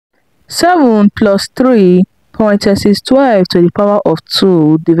7 plus 3 parenthesis 12 to the power of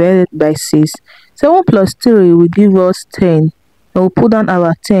 2 divided by 6. 7 plus 3 will give us 10. And we'll put down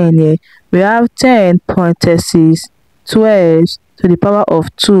our 10 here. We have 10 parenthesis 12 to the power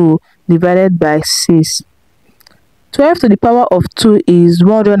of 2 divided by 6. 12 to the power of 2 is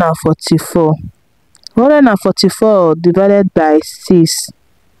 144. 144 divided by 6.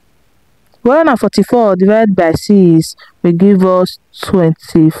 144 divided by 6 will give us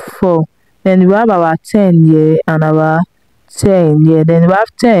 24. Then we have our 10 here and our 10 here. Then we have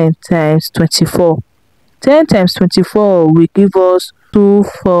 10 times 24. 10 times 24 will give us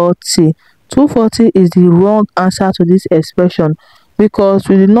 240. 240 is the wrong answer to this expression because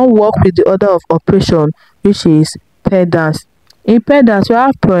we did not work with the order of operation, which is PEMDAS. In PEMDAS, we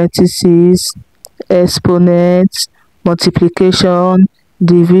have parentheses, exponents, multiplication,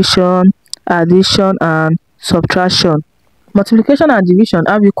 division, addition, and subtraction. Multiplication and division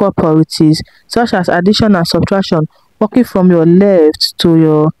have equal priorities, such as addition and subtraction working from your left to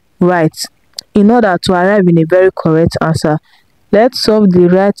your right in order to arrive in a very correct answer. Let's solve the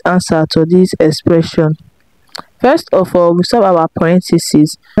right answer to this expression. First of all, we solve our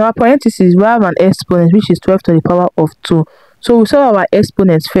parentheses. In our parentheses, we have an exponent which is 12 to the power of 2. So we solve our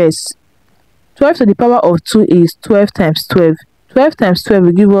exponents first. 12 to the power of 2 is 12 times 12. 12 times 12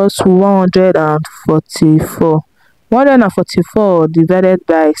 will give us 144. 144 divided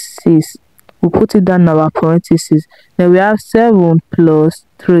by 6. We'll put it down in our parentheses. Then we have 7 plus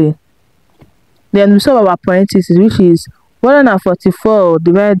 3. Then we solve our parentheses, which is 144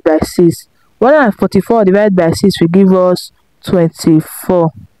 divided by 6. 144 divided by 6 will give us 24.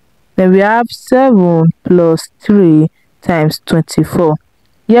 Then we have 7 plus 3 times 24.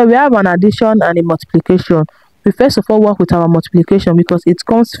 Here we have an addition and a multiplication. We first of all work with our multiplication because it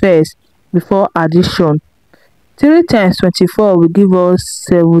comes first before addition. 3 times 24 will give us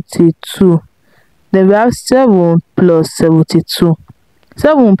 72. Then we have 7 plus 72.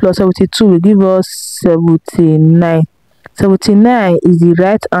 7 plus 72 will give us 79. 79 is the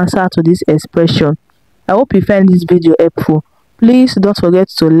right answer to this expression. I hope you find this video helpful. Please don't forget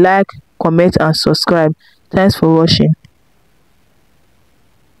to like, comment, and subscribe. Thanks for watching.